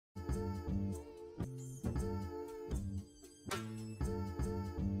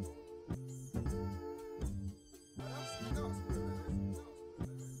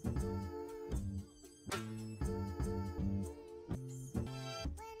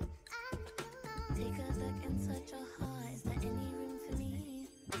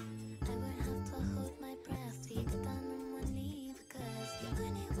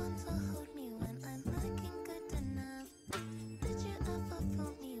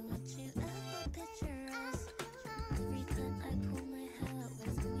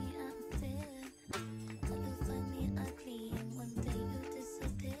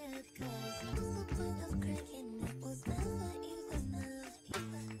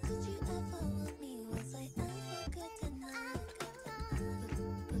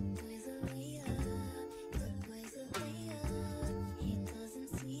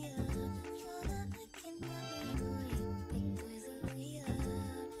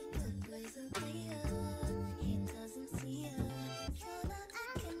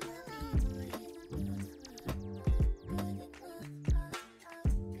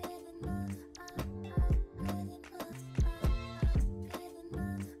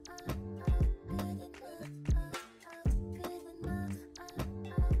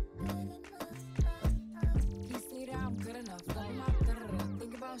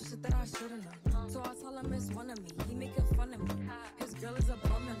shit that I shouldn't know. So I tell him it's one of me. He making fun of me. His girl is a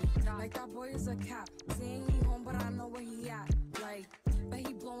bum to me. Like that boy is a cap. Saying he home, but I know where he at. Like, but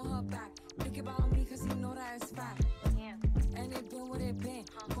he blowing her back. Think about me, cause he know that it's fat. And it been what it been.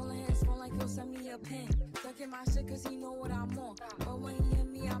 Calling his phone like he'll send me a pin. Ducking my shit cause he know what I'm on. But when he hit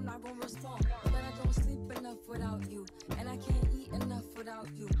me, I'm not gonna respond. But I don't sleep enough without you. And I can't eat enough without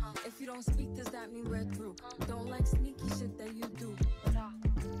you. If you don't speak, does that mean we're through? Don't like sneaky shit that you do.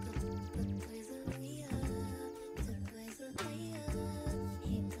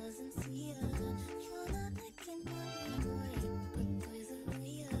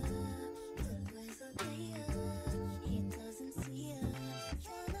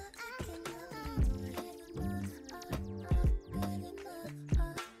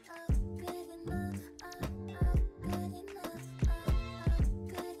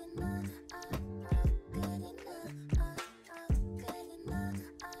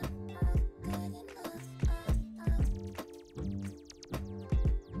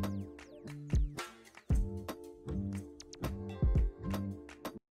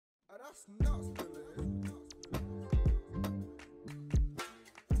 That's nuts, Nolais.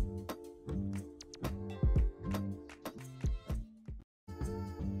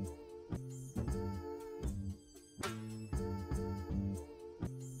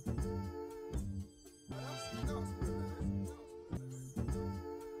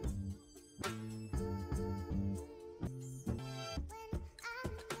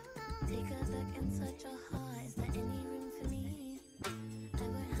 Take a look inside your heart. Is there any room for me? I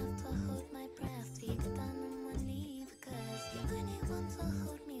won't have to hold my breath till you get down on one knee. Because you only want to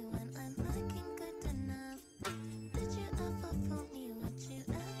hold me when I'm looking good enough. Did you ever fool me? Would you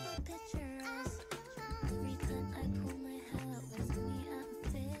ever picture us? Every time I pull my hair out, with me out of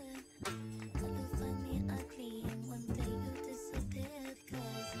fear that you'll find me ugly and one day you'll disappear.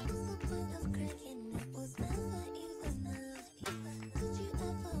 Because what's the point of cracking? It was never even enough. Did you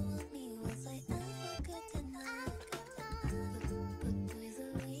ever want me? Was I ever good enough? But boys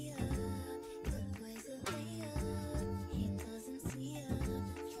are way up. But boys are way up. He doesn't see us.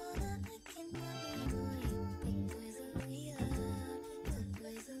 Tryna make him money boy. But boys are way up. But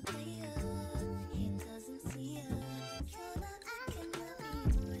boys are way up. He doesn't see us. Tryna make him money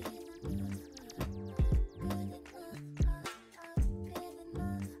boy. Good enough.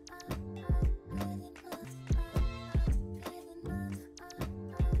 Good enough.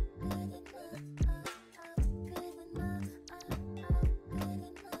 Good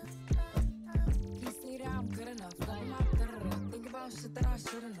enough. He say that I'm good enough. But I'm not good enough. Think about shit that I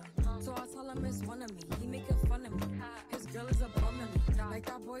shouldn't know. So I tell him it's one of me. He making fun of me. His girl is a bum to me. Like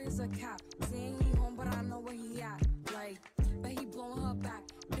that boy is a cap. Saying he home, but I know where he at. Like, but he blowing her back.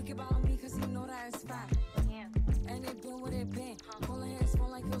 Think about me, cause he know that it's fat. And it been what it been. Calling his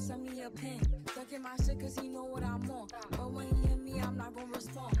phone like he'll send me a pin. Ducking my shit cause he know what I'm on. But when he hit me, I'm not gonna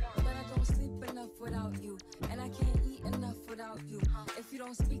respond. But I don't sleep enough without you. And I can't eat enough without you. If you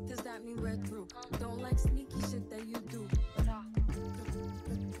don't speak, does that mean we're through? Don't like sneaky shit that you do.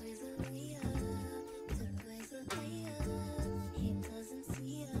 He doesn't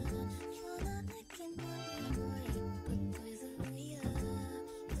see us. Tryna make him money boy. But boys are way up.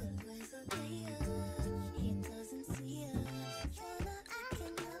 But boys are way up. He doesn't see us. Tryna make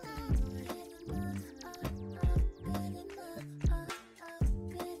him money boy. Good enough. Good enough.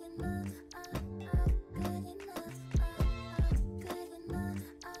 Good enough. Good enough. Good enough. Good enough.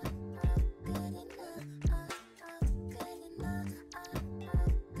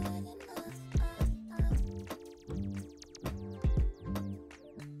 Good enough.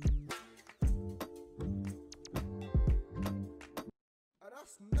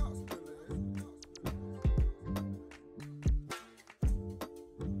 That's nuts, Nolais.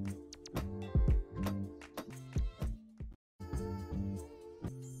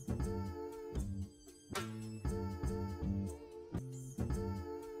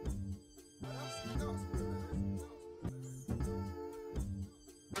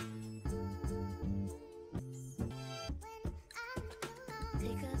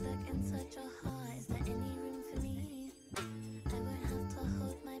 Take a look inside your heart. Is there any room for me? I won't have to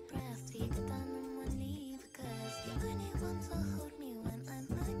hold my breath till you get down on one knee. Because you only want to hold me when I'm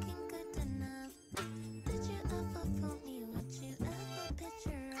looking good enough. Did you ever fool me? Would you ever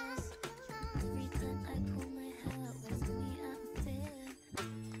picture us? Every time I pull my hair out, with me out of fear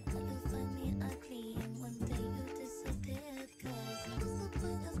that you'll find me ugly and one day you'll disappear. Because what's the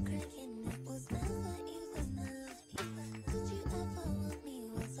point of cracking? It was never even enough. Did you ever want me?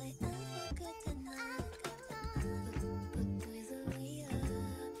 Was I ever good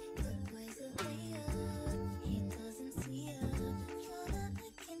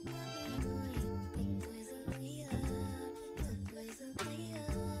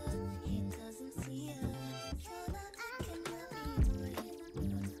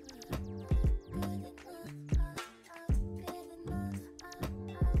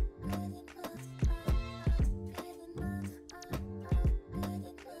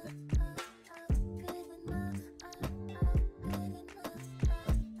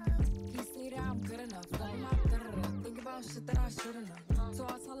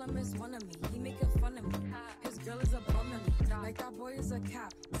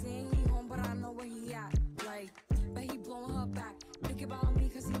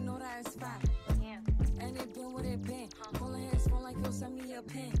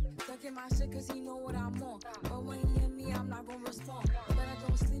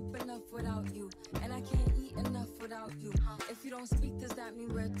without you, and I can't eat enough without you. If you don't speak, does that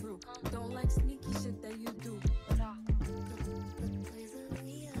mean we're through? Don't like sneaky shit that you do.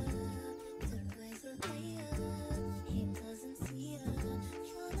 He doesn't see her.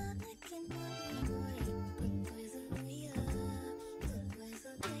 You're not making money, boy. But boys are weird. But boys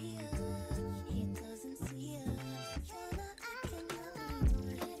are weird. He doesn't see her. You're not making money,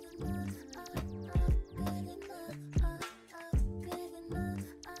 boy. Good enough. Good enough. Good enough.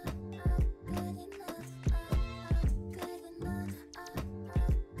 Good enough. Good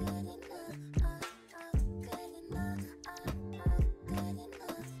enough. Good enough. Good enough.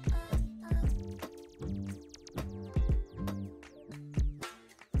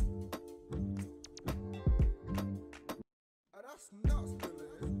 That's nuts,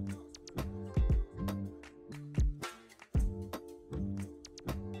 Nolais.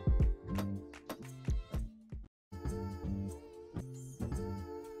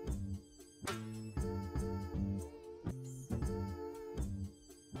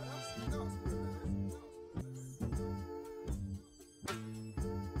 That's nuts, Nolais.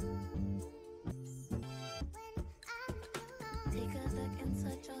 Take a look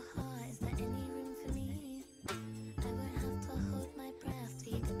inside your heart. Is there any room for me? I won't have to hold my breath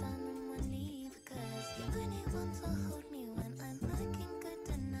till you get down on one knee, because you only want to hold me when I'm looking good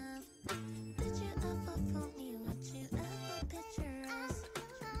enough. Did you ever fool me? Would you ever picture us?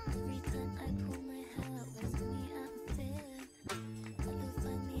 Every time I pull my hair out, was me out of fear that you'll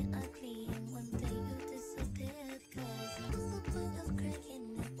find me ugly and one day you'll disappear. Because what's the point of crying?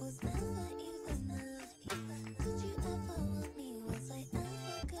 It was never even enough. Did you ever want me? Was I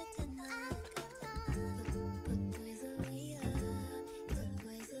ever good enough? But boys are weird. But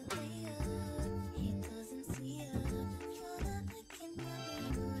boys are weird. He doesn't see her. You're not making money,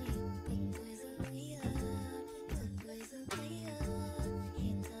 boy. But boys are weird. But boys are weird. He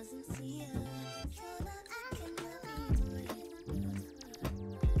doesn't see her. You're not making money, boy. Good enough.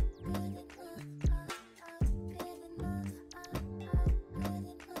 Good enough. Good enough. Good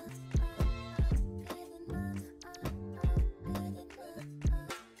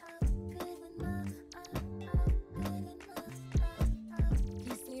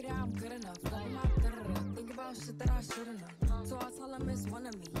He say that I'm good enough, but I'm not think about shit that I shouldn't have. So I tell him it's one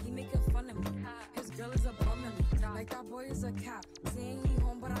of me. He making fun of me. His girl is a bum to me. Like that boy is a cap. Saying he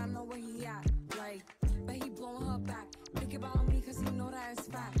home, but I know where he at. Like, but he blowing her back. Think about me, cause he know that it's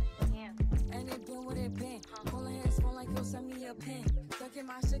fat. And it been what it been. Calling his phone like he'll send me a pin. Stuck in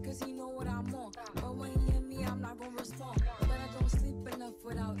my shit cause he know what I'm on. But when he hit me, I'm not gonna respond. But I don't sleep enough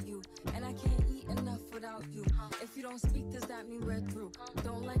without you, and I can't eat enough without you. If you don't speak, does that mean we're through?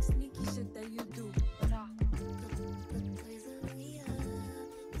 Don't like sneaky shit that you do. boys are weird.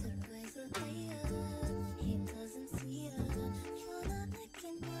 But boys are weird. He doesn't see her. You're not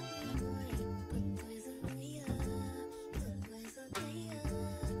making money, boy. But boys are weird. But boys are weird.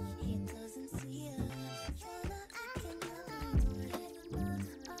 He doesn't see her. You're not making money, boy.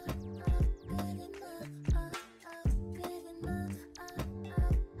 Good enough. Good enough. Good enough.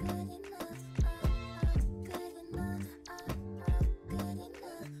 Good enough. Good enough. Good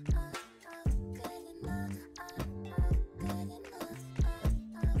enough. Good enough.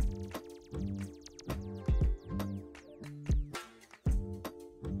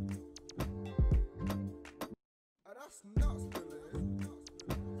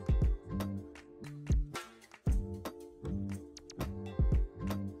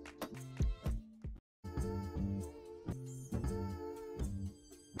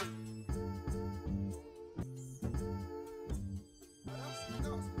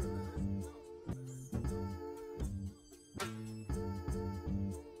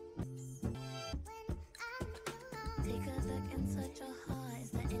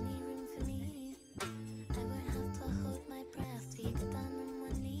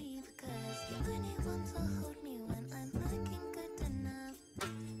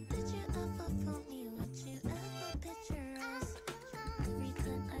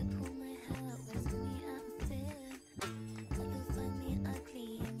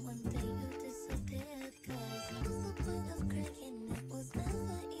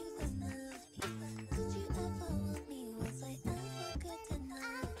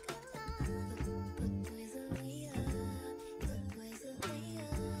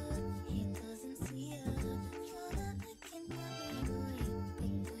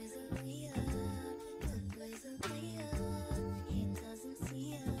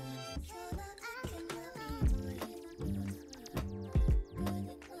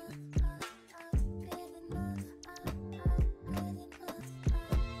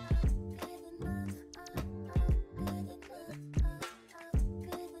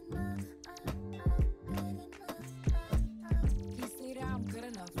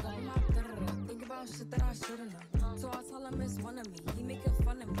 him it's one of me. He making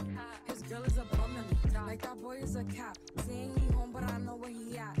fun of me. His girl is a bum to me. Like that boy is a cap. Saying he home, but I know where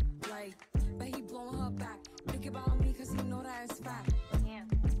he at. Like, but he blowing her back. Think about me, cause he know that it's fat.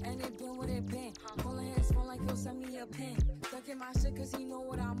 And it been what it been. Calling his phone like he'll send me a pin. Ducking my shit cause he know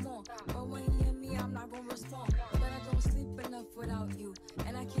what I'm on. But when he hit me, I'm not gonna respond. But I don't sleep enough without you.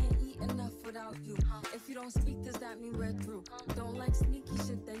 And I can't eat enough without you. If you don't speak, does that mean we're through? Don't like sneaky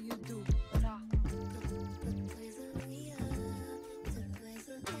shit that you do.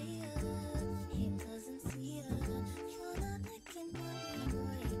 He doesn't see her. You're not making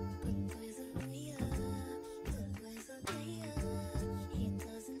money. Good boys are real. Good boys are player. He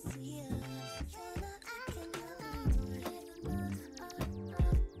doesn't see her. You're not making money. Good enough.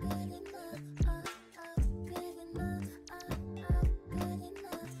 Good enough. Good enough. Good enough. Good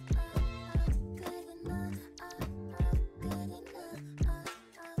enough.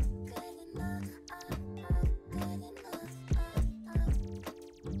 Good enough.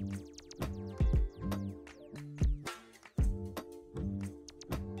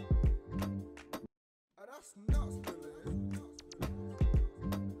 That's nuts, Nolais.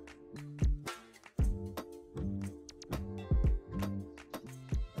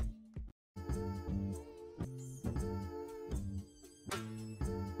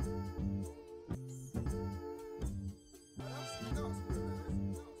 That's nuts,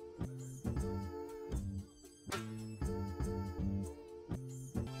 Nolais.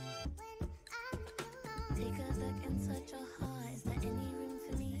 Take a look inside your heart. Is there any room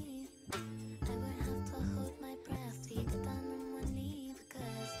for me? I won't have to hold my breath till you get down on one knee,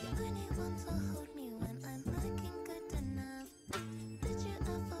 because you only want to hold me when I'm looking good enough. Did you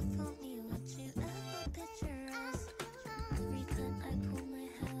ever fool me? Would you ever picture us? Every time I pull my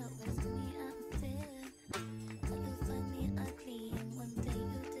hair out, with me I'm fear that you'll find me ugly and one day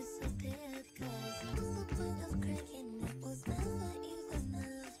you'll disappear. Because what's the point of crying? It was never even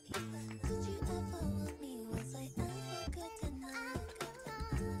enough. Did you ever want me? Was I ever good enough?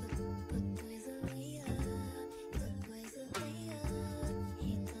 Good boys are real. Good boys are player.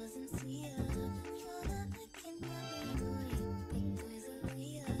 He doesn't see her. You're not making money. Good boys are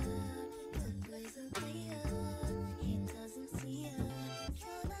real. Good boys are player. He doesn't see her.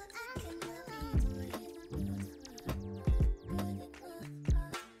 You're not making money. Good enough.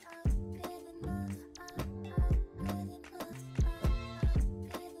 Good enough. Good enough.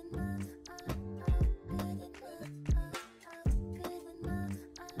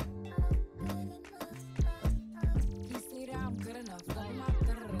 Good He say that I'm good enough. But I'm not good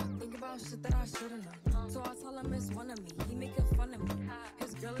enough. Think about shit that I shouldn't have. So I tell him it's one of me. He making fun of me.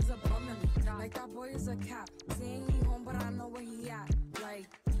 His girl is a bum to me. Like that boy is a cap. Saying he home, but I know where he at. Like,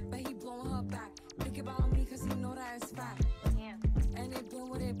 but he blowing her back. Think about me, cause he know that it's fat. And it been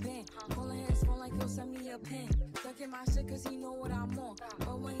what it been. Calling his phone like he'll send me a pin. Ducking my shit cause he know what I'm on.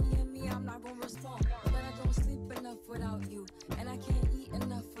 But when he hit me, I'm not gonna respond. But I don't sleep enough without you. And I can't eat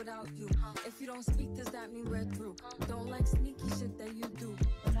enough without you. If you don't speak, does that mean we're through? Don't like sneaky shit that you do.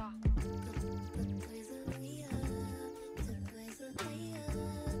 boys are real. Good boys are player.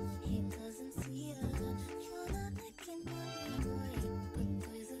 He doesn't see her. You're not making money. Good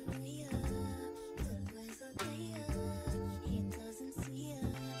boys are real. Good boys are player. He doesn't see her.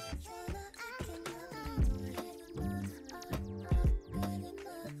 You're not making money. Good enough. Good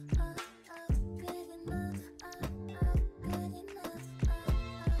enough. Good enough. Good enough.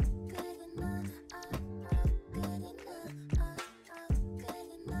 Good enough. Good enough.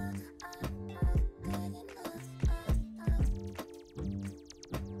 Good enough.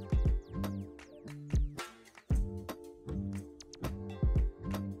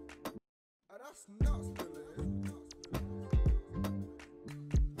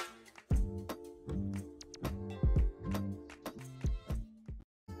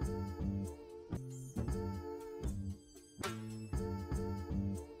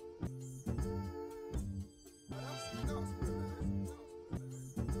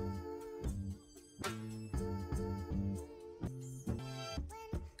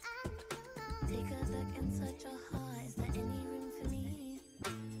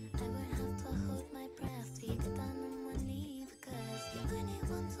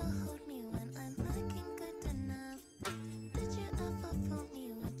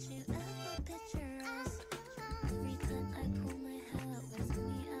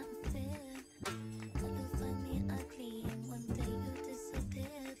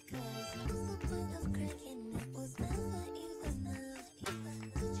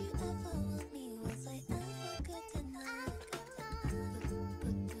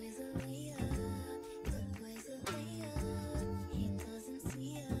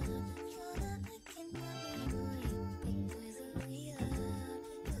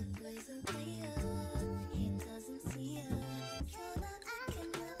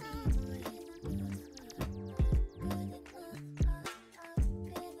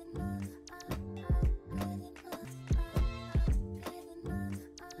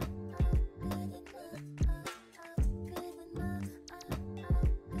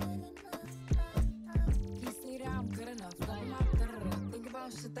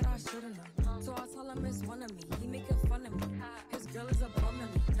 shit that I shouldn't have. So I tell him it's one of me. He making fun of me. His girl is a bum to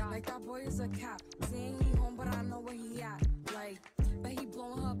me. Like that boy is a cap. Saying he home, but I know where he at. Like, but he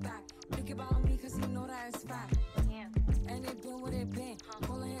blowing her back. Think about me, cause he know that it's fat. And it been what it been.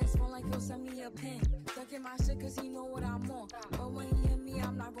 Calling his phone like he'll send me a pin. Stuck in my shit cause he know what I'm on. But when he hear me,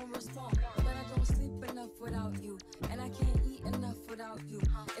 I'm not gonna respond. But I don't sleep enough without you. And I can't eat enough without you.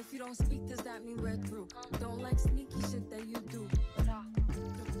 If you don't speak, does that mean we're through? Don't like sneaky shit that you do.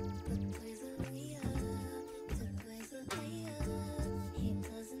 He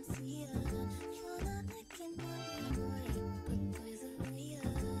doesn't see her. You're not making money.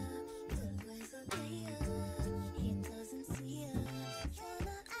 He doesn't see her. You're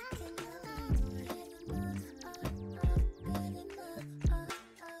not acting money. Good enough. Good enough.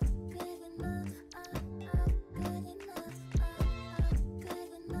 Good enough. Good enough.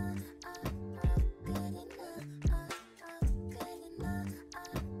 Good enough. Good enough.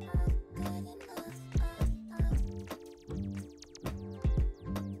 Good enough.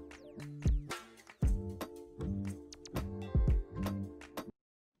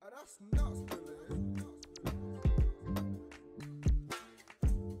 That's nuts, Billy.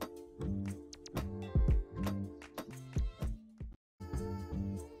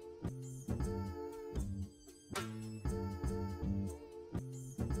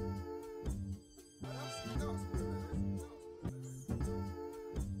 That's nuts, Billy.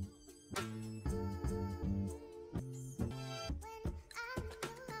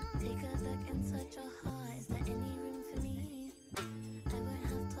 Take a look inside your heart. Is there any room for me? I won't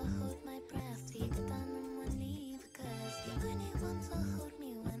have to hold my breath till you get down on one knee. Because you only want to hold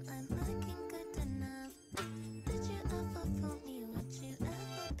me when I'm looking good enough. Did you ever fool me? Would you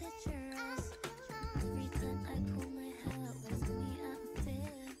ever picture us? Every time I pull my hair out, it's me out of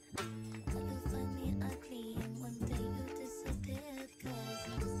fear that you'll find me ugly and one day you'll disappear. Because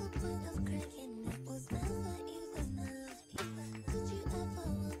what's the point of cracking? It was never even enough. Did you ever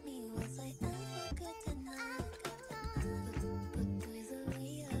want me? Was I ever good enough? Good boys are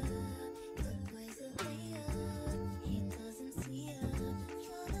way up. Good boys are way up. He doesn't see her.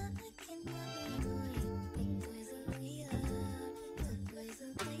 You're not making money. Good boys are way up. Good boys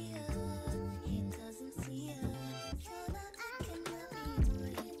are way up. He doesn't see her. You're not making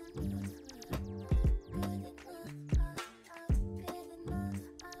money. Good enough. Good enough. Good enough.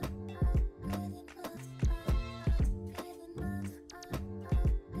 Good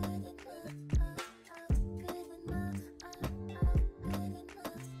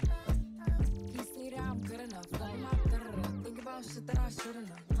He say that I'm good enough. But I'm not good enough. Think about shit that I shouldn't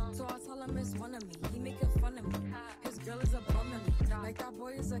have. So I tell him it's one of me. He making fun of me. His girl is a bum to me. Like that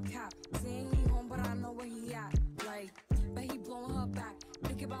boy is a cap. Saying he home, but I know where he at. Like, but he blowing her back.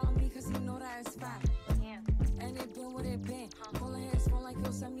 Think about me, cause he know that it's fat. And it been what it been. Calling his phone like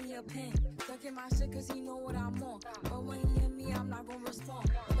he'll send me a pin. Stuck in my shit cause he know what I'm on. But when he hear me, I'm not gonna respond.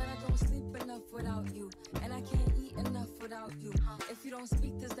 But I don't sleep enough without you. And I can't eat enough without you. If you don't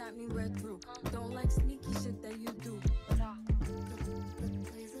speak, does that mean we're through? Don't like sneaky shit that you do.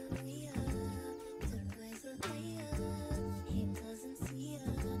 boys are way up. Good boys are way up. He doesn't see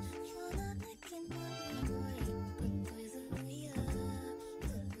her. You're not making money. Good boys are way up.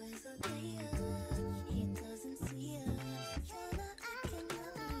 Good boys are way up. He doesn't see her. You're not acting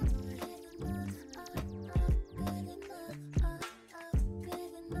money. Good enough. Good enough.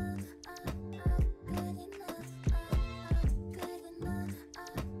 Good enough. Good enough. Good enough. Good enough.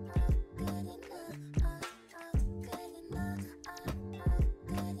 Good enough.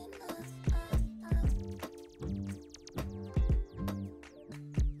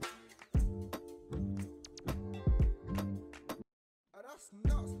 That's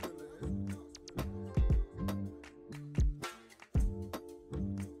nuts, Billy.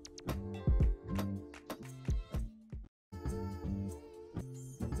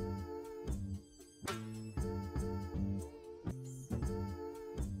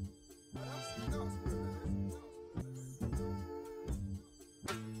 That's nuts, Billy.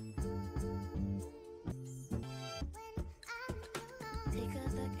 Take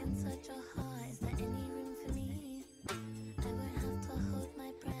a look inside your heart. Is there any room for me? I won't have to hold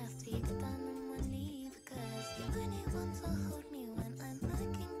my breath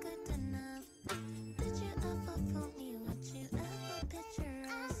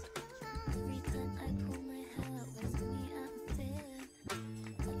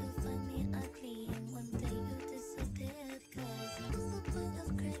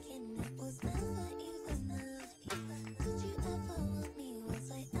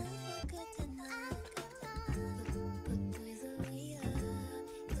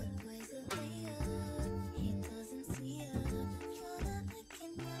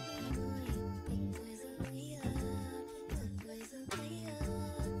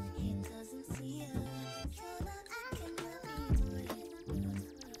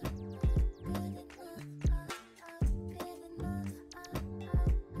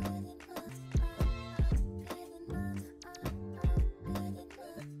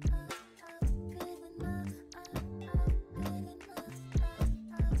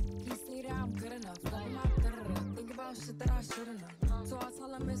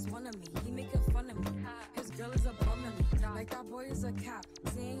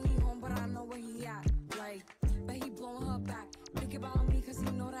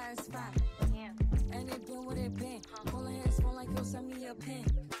pen.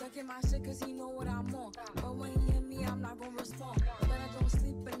 Stuck in my shit cause he know what I'm on. But when he hear me, I'm not gonna respond. But I don't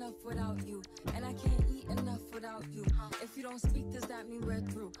sleep enough without you. And I can't eat enough without you. If you don't speak, does that mean we're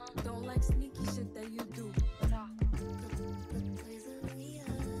through? Don't like sneaky shit that you do.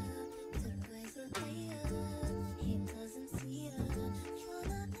 He doesn't see her. You're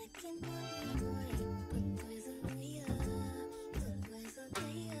not making money.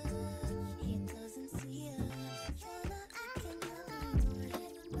 He doesn't see her. You're not making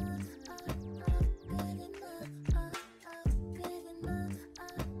money.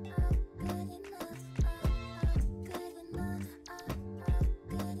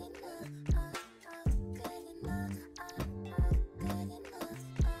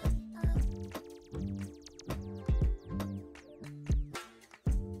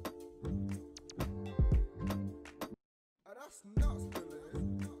 That's nuts, Nolais.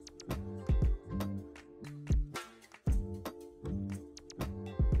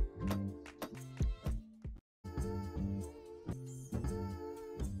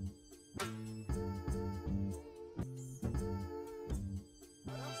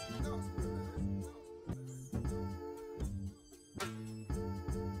 That's nuts, Nolais.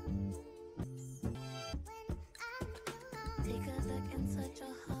 Take a look inside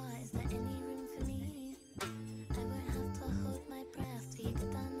your heart. Is there any room for me? I won't have to hold my breath till you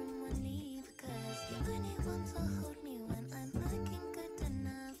get down on one knee, because you only want to hold me when I'm looking good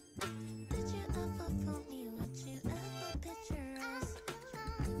enough. Did you ever fool me? Would you ever picture us?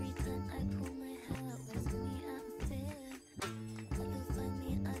 Every time I pull my hair out, was me out fear that you'll find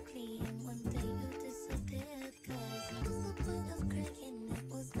me ugly and one day you'll disappear. Because what's the point of crying? It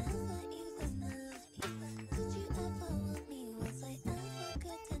was never even enough. Did you ever want me? Was I ever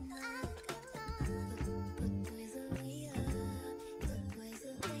good enough? Good boys are liar. Good boys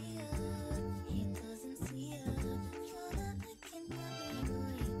are liar. He doesn't see her. You're not making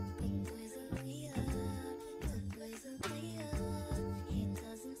money. Good boys are liar. Good boys are liar. He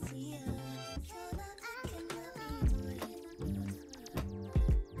doesn't see her. You're not making money.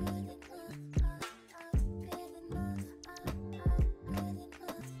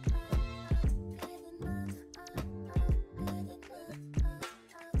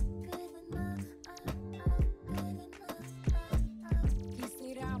 He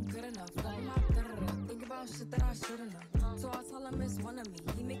say that I'm good enough. Like my think about shit that I shouldn't have. So I tell him it's one of me.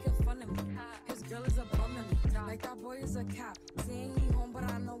 He making fun of me. His girl is a bum to me. Like that boy is a cap. Saying he home, but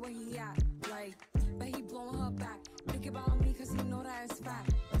I know where he at. Like, but he blowing her back. Think about me cause he know that it's fat.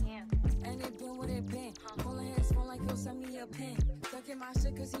 And it been what it been. Calling his phone like he'll send me a pin. Stuck in my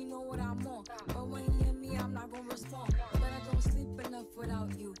shit cause he know what I'm on. But when he hear me, I'm not gonna respond. But I don't sleep enough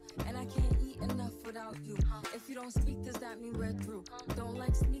without you. And I can't eat enough without you. If you don't speak, does that mean we're through? Don't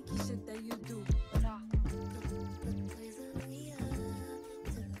like sneaky shit that you do. Good boys are liar.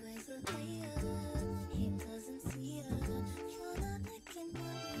 Good boys are liar. He doesn't see her. You're not making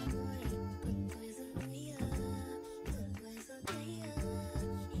money. Good boys are liar. Good boys are liar.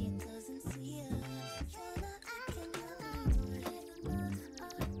 He doesn't see her. You're not making money. Good enough.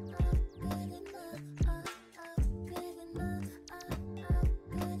 Good enough. Good enough.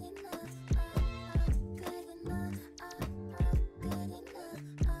 Good enough. Good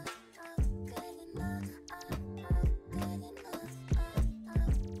enough.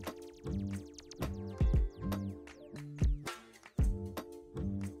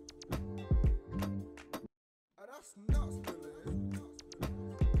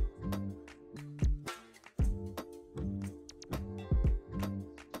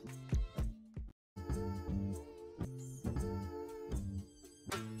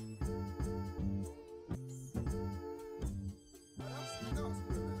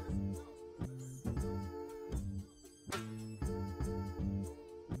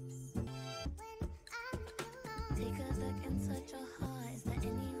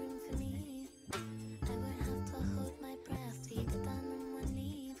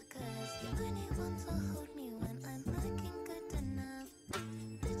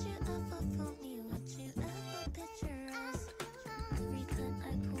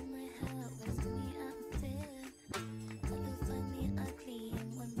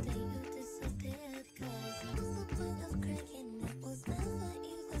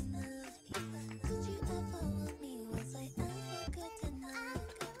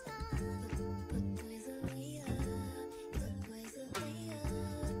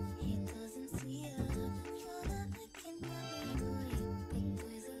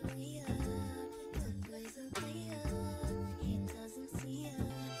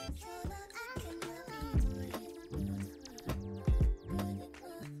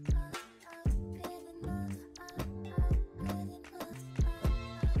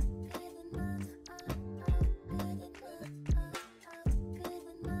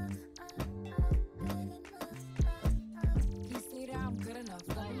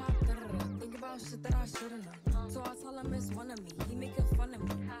 about shit that I shouldn't know. So I tell him it's one of me. He making fun of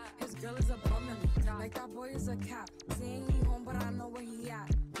me. His girl is a bum to me. Like that boy is a cap. Saying he home, but I know where he at.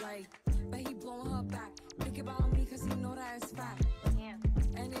 Like, but he blowing her back. Think about me, cause he know that it's fat.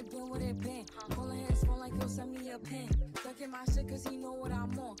 And it been what it been. Calling his phone like he'll send me a pin. Ducking my shit cause he know what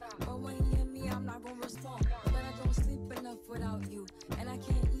I'm on. But when he hit me, I'm not gonna respond. But I don't sleep enough without you. And I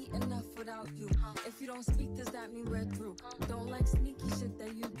can't eat enough without you. If you don't speak, does that mean we're through? Don't like sneaky shit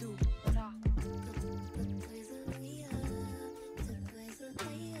that you do.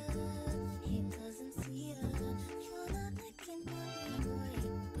 He doesn't see her. You're not making money right.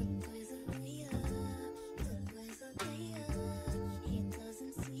 Good boys are real. Good boys are real. He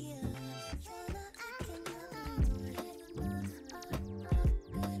doesn't see her. You're not making money right.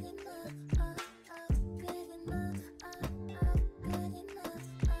 Good enough. Good enough. Good enough. Good enough.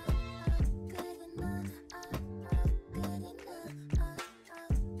 Good enough.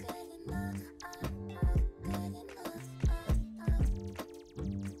 Good enough.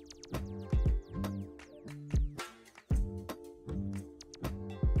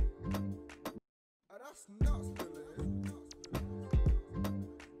 Oh, that's nuts, Nolais.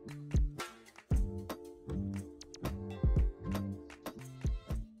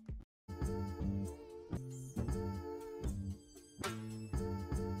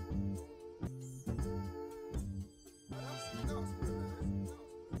 Oh, that's nuts, Nolais.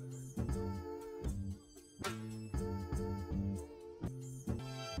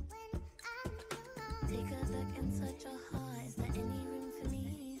 Take a look inside your heart. Is there any room for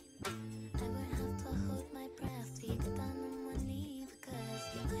me? I won't have to hold my breath till you get down on one knee. Because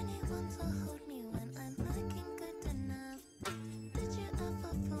you only want to hold me when I'm looking good enough. Did you ever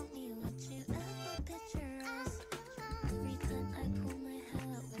fool me? Would you ever picture us? Every time I pull my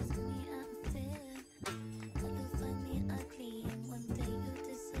hair out, with me I'm fear that you'll find me ugly and one day you'll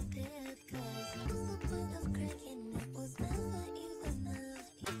disappear. Because what's the point of crying? It was never even enough.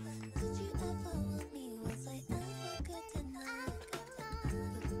 Did you ever want me? Was I ever good enough?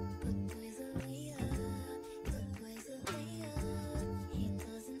 Good boys are real. Good boys are real. He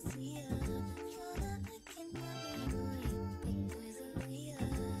doesn't see her. You're not making money right. Good boys are real.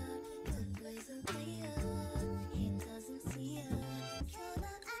 Good boys are real. He doesn't see her. You're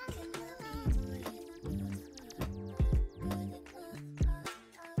not making money right. Good enough. Good enough.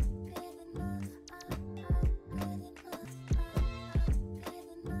 Good enough. Good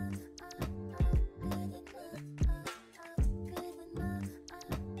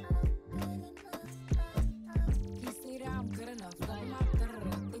He say that I'm good enough. But I'm not good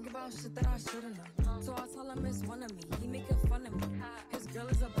enough. Think about shit that I shouldn't know. So I tell him it's one of me. He making fun of me. His girl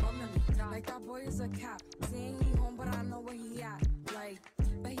is a bum to me. Like that boy is a cap. Saying he home, but I know where he at. Like,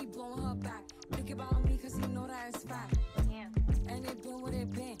 but he blowing her back. Think about me, cause he know that it's fat. And it been what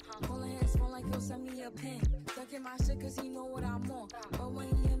it been. Calling his phone like he'll send me a pin. Ducking my shit cause he know what I'm on. But when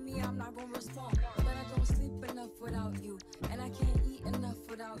he hit me, I'm not gonna respond. But I don't sleep enough without you. And I can't eat enough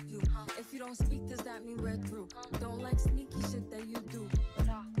without you. If you don't speak, does that mean we're through? Don't like sneaky shit that you do.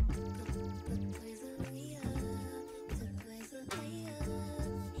 boys are real. Good boys are real.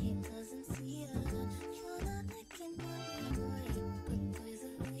 He doesn't see her. You're not making money right. Good boys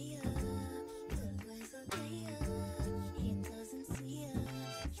are real. Good boys are real. He doesn't see her.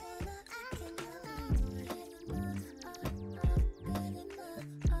 You're not making money right. Good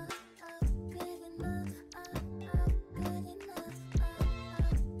enough. Good enough. Good enough.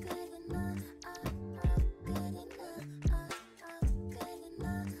 Good enough.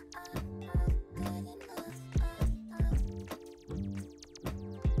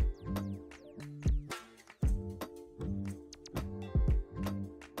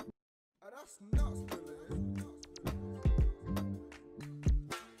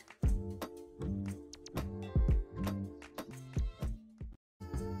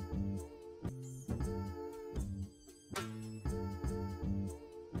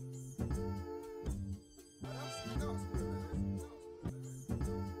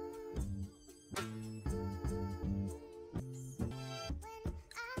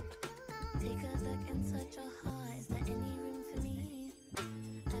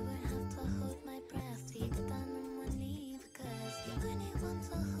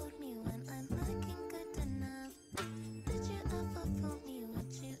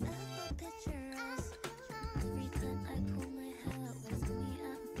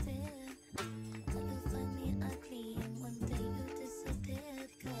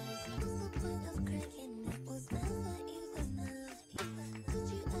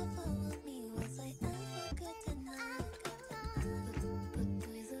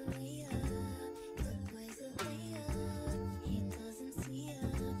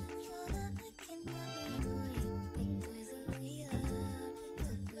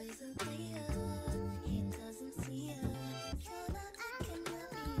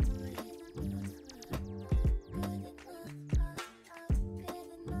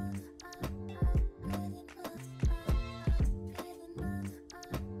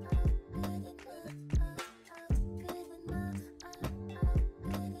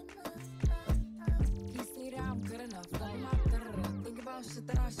 about shit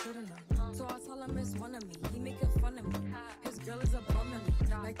that I shouldn't know. So I tell him it's one of me. He making fun of me. His girl is a bum to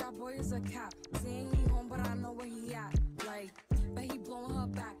me. Like that boy is a cap. Saying he home, but I know where he at. Like, but he blowing her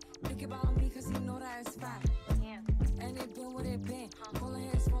back. Think about me, cause he know that it's fat. And it been what it been. Calling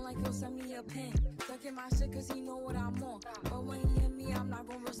his phone like he'll send me a pin. Stuck in my shit cause he